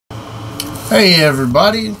Hey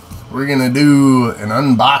everybody, we're gonna do an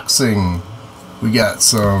unboxing. We got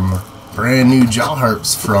some brand new Jaw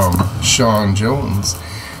Harps from Shaun Jones.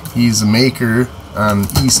 He's a maker on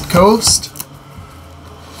the East Coast,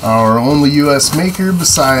 our only US maker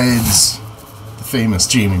besides the famous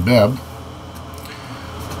Jamie Bebb.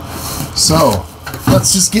 So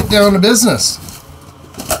let's just get down to business.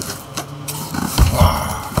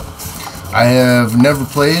 I have never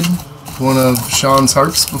played one of Shaun's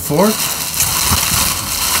harps before,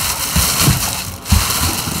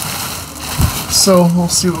 so we'll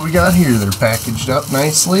see what we got here. They're packaged up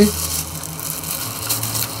nicely.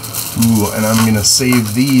 Ooh, and I'm gonna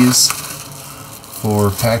save these for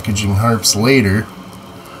packaging harps later.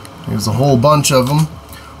 There's a whole bunch of them.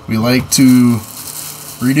 We like to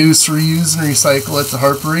reduce, reuse, and recycle at the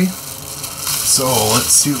Harpery. So let's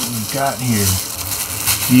see what we've got here.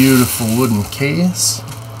 Beautiful wooden case.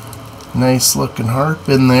 Nice looking harp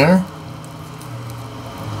in there.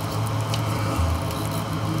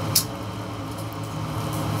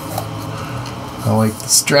 I like the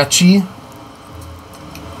stretchy.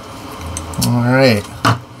 Alright,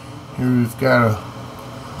 here we've got a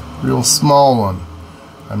real small one.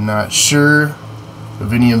 I'm not sure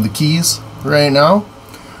of any of the keys right now.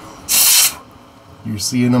 You're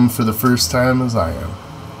seeing them for the first time as I am.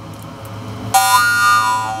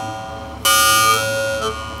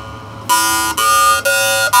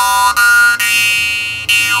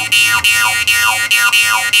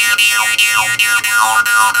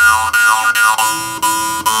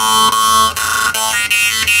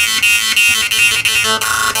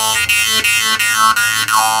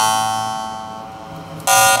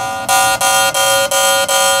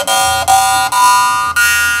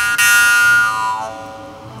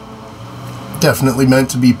 Definitely meant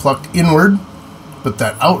to be plucked inward, but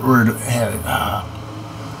that outward had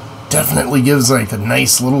definitely gives like a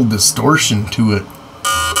nice little distortion to it.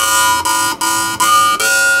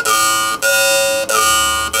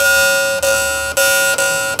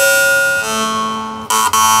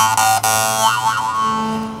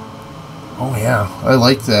 Oh yeah, I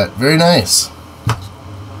like that. Very nice.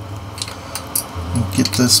 Get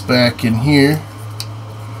this back in here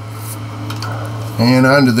and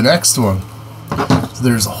on to the next one. So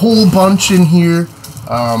there's a whole bunch in here.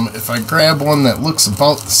 If I grab one that looks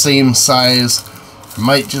about the same size, I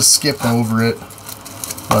might just skip over it.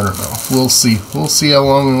 I don't know. We'll see. We'll see how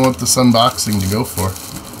long we want this unboxing to go for.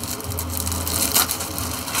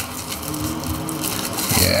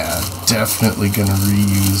 Yeah, definitely gonna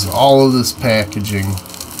reuse all of this packaging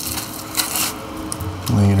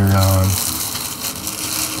later on.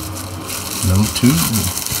 No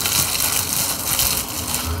tube.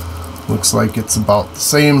 Looks like it's about the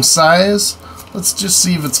same size. Let's just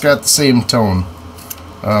see if it's got the same tone.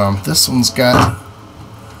 This one's got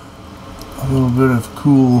a little bit of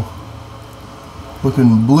cool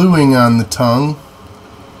looking bluing on the tongue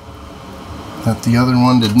that the other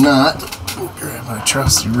one did not. Grab my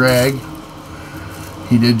trusty rag.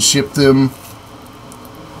 He did ship them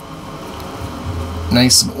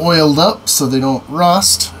nice and oiled up so they don't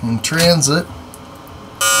rust in transit.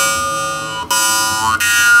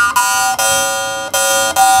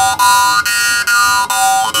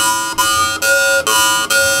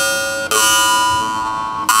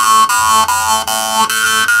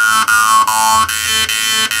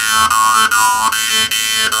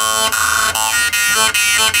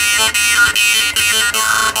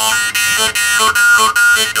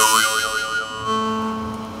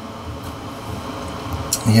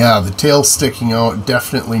 Yeah, the tail sticking out,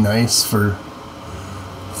 definitely nice for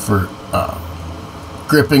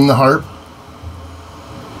gripping the harp.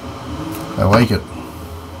 I like it.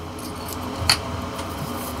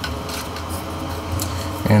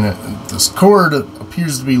 And this cord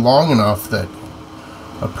appears to be long enough that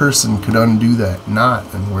a person could undo that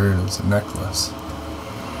knot and wear it as a necklace.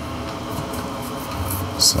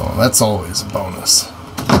 So that's always a bonus.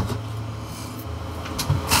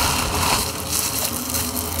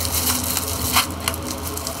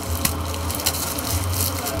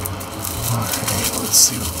 Alright, let's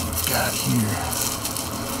see what we've got here.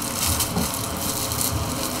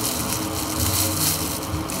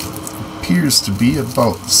 Appears to be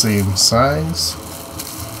about the same size.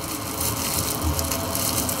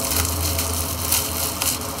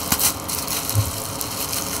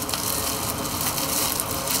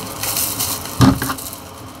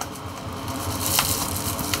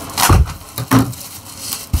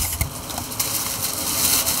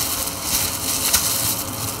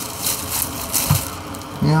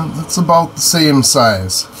 Yeah, that's about the same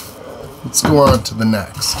size. Let's go on to the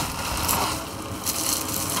next.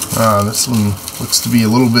 This one Looks to be a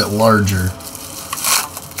little bit larger.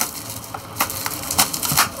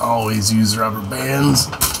 Always use rubber bands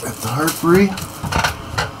at the harpery.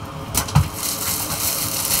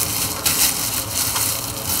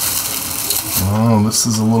 Oh, this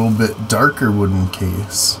is a little bit darker wooden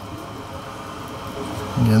case.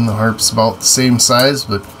 Again, the harp's about the same size,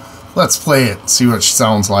 but let's play it, see what it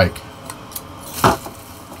sounds like.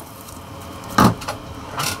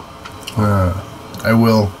 I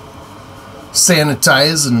will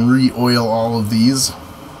sanitize and re-oil all of these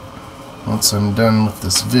once I'm done with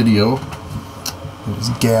this video. Those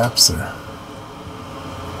gaps are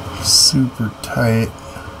super tight.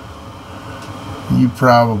 You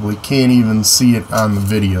probably can't even see it on the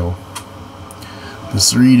video.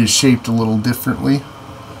 This reed is shaped a little differently,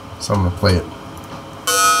 so I'm going to play it.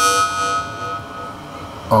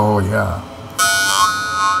 Oh yeah.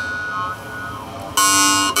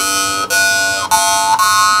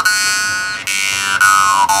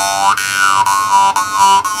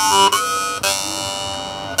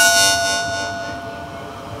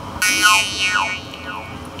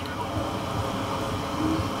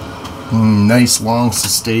 Nice long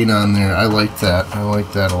sustain on there. I like that. I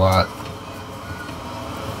like that a lot.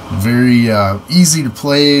 Very easy to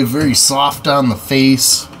play, very soft on the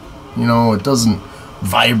face. You know, it doesn't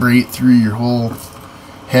vibrate through your whole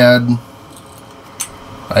head.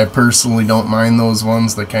 I personally don't mind those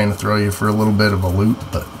ones. They kind of throw you for a little bit of a loop,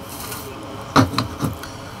 but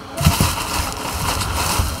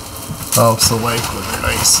I also like when they're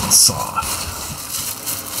nice and soft.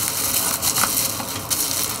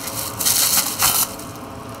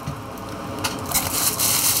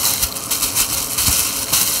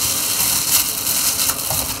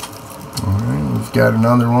 Got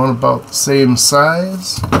another one about the same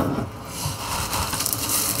size.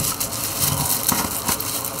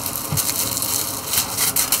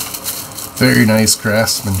 Very nice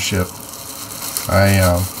craftsmanship.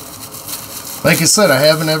 Like I said, I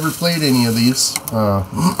haven't ever played any of these.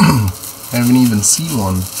 Haven't even seen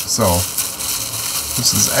one. So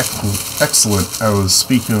this is excellent. I was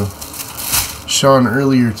speaking with Shaun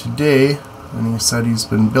earlier today, and he said he's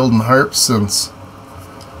been building harps since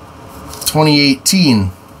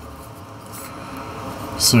 2018,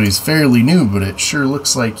 so he's fairly new, but it sure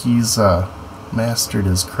looks like he's mastered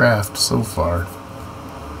his craft so far.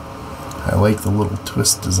 I like the little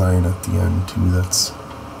twist design at the end too. That's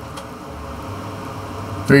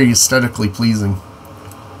very aesthetically pleasing.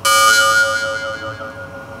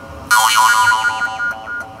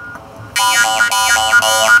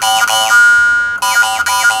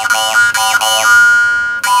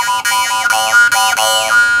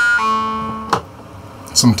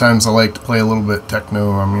 Sometimes I like to play a little bit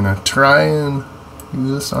techno. I'm going to try and do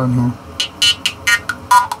this on here.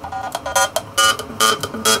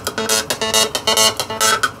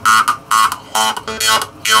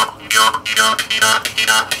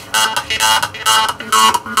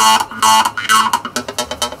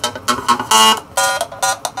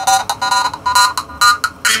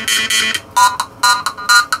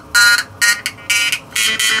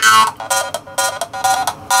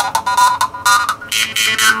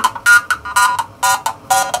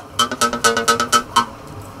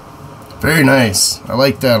 Very nice. I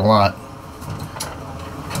like that a lot.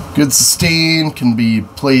 Good sustain, can be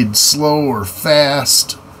played slow or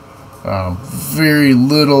fast. Very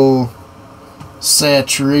little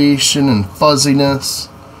saturation and fuzziness.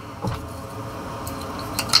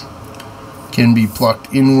 Can be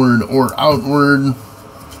plucked inward or outward.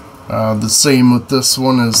 The same with this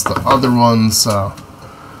one as the other ones.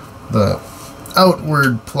 The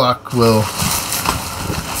outward pluck will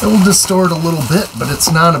distort a little bit, but it's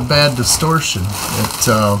not a bad distortion. It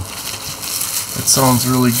sounds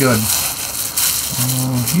really good.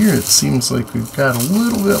 Here it seems like we've got a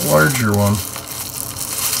little bit larger one.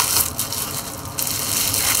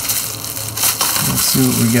 Let's see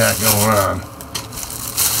what we got going on.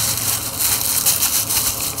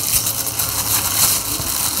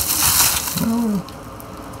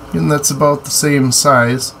 And that's about the same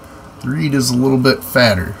size. The reed is a little bit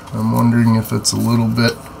fatter. I'm wondering if it's a little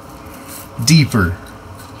bit deeper.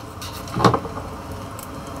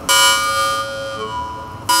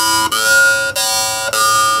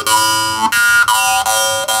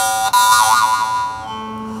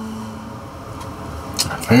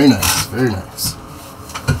 Very nice, very nice.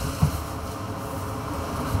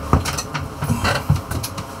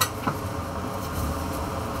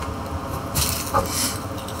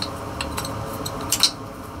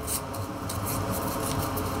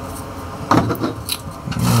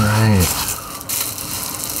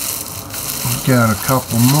 Got a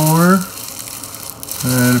couple more.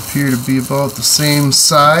 that appear to be about the same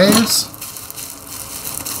size.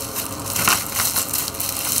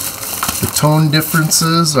 The tone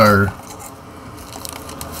differences are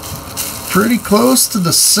pretty close to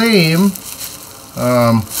the same.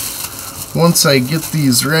 Once I get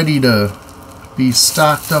these ready to be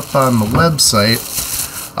stocked up on the website,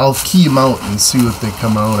 I'll key them out and see what they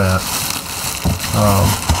come out at.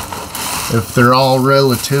 If they're all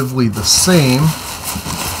relatively the same,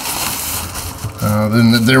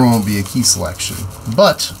 then there won't be a key selection.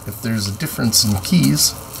 But if there's a difference in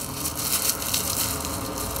keys,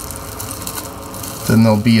 then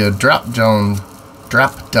there'll be a drop down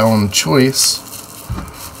choice.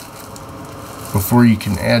 Before you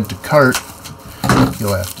can add to cart,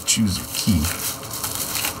 you'll have to choose your key.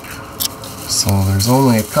 So there's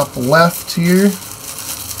only a couple left here.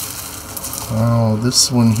 Oh, this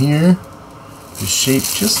one here is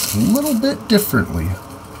shaped just a little bit differently.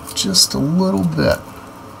 Just a little bit.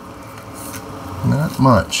 Not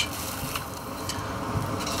much.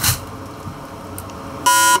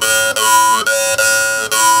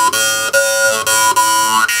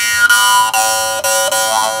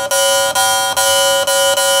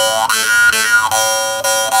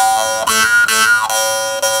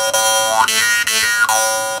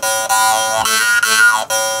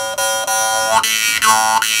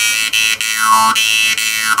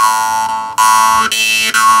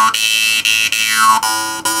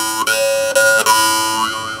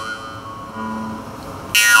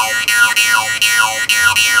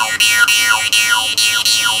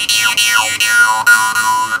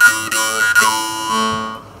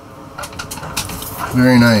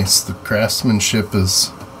 Very nice. The craftsmanship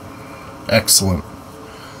is excellent.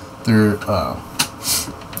 They're a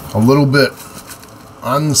little bit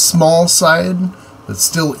on the small side, but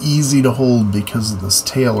still easy to hold because of this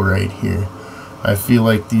tail right here. I feel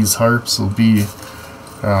like these harps will be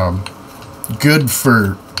good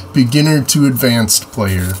for beginner to advanced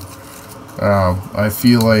player. I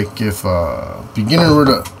feel like if a beginner were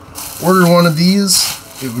to order one of these,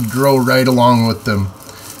 it would grow right along with them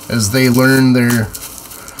as they learn their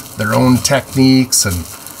own techniques and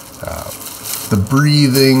the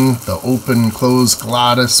breathing, the open-close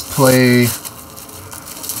glottis play.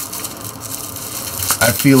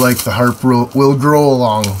 I feel like the harp will grow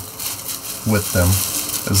along with them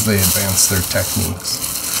as they advance their techniques.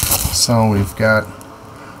 So we've got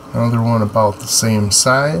another one about the same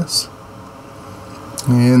size,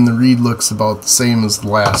 and the reed looks about the same as the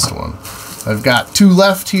last one. I've got two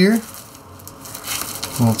left here.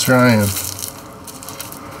 We'll try and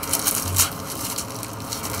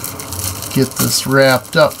get this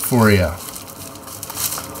wrapped up for you.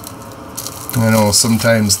 I know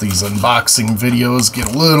sometimes these unboxing videos get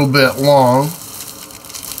a little bit long,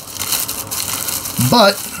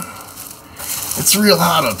 but it's real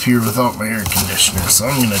hot up here without my air conditioner, so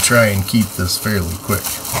I'm going to try and keep this fairly quick.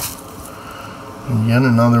 And yet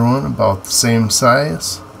another one about the same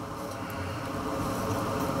size.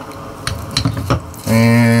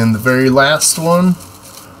 And the very last one,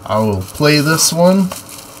 I will play this one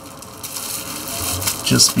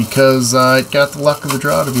just because it got the luck of the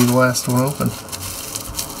draw to be the last one open.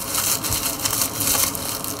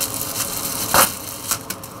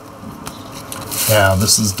 Yeah,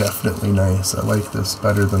 this is definitely nice. I like this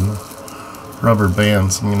better than the rubber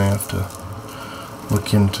bands. I'm gonna have to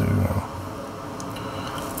look into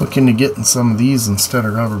getting some of these instead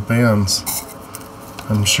of rubber bands.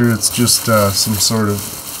 I'm sure it's just some sort of,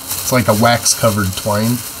 it's like a wax covered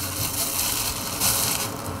twine.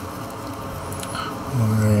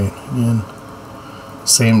 Alright, again,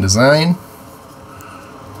 same design.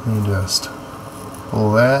 Let me just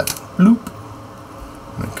pull that, bloop,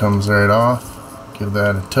 and it comes right off. Give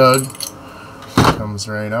that a tug, it comes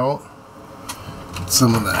right out. Get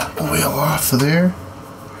some of that oil off of there.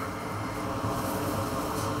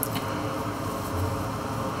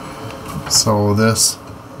 So this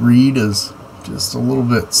reed is just a little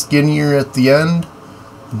bit skinnier at the end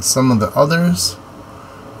than some of the others.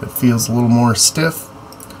 It feels a little more stiff,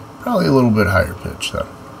 probably a little bit higher pitch though.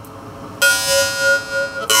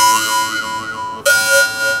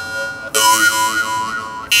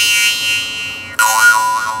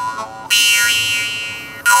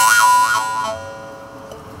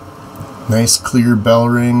 Nice clear bell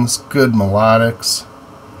rings, good melodics.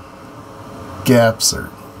 Gaps are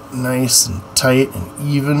nice and tight and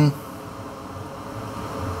even.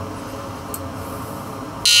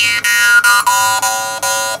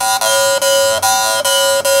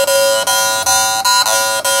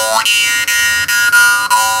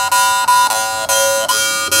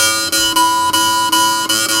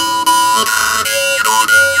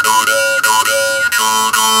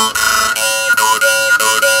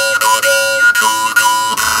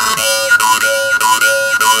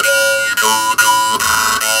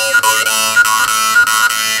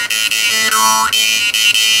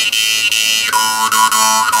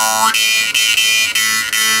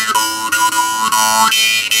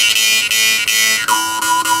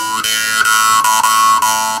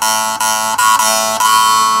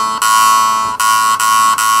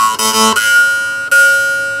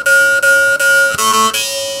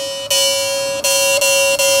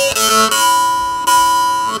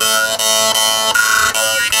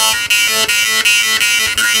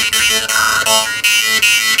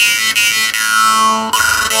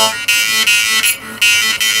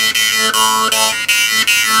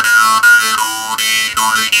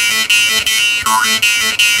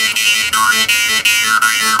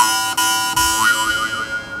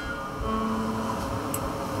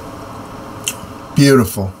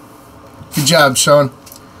 Beautiful. Good job, Shaun.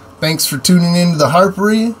 Thanks for tuning into the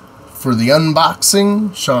Harpery for the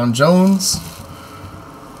unboxing. Shaun Jones.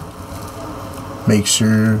 Make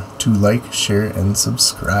sure to like, share, and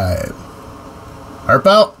subscribe. Harp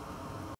out.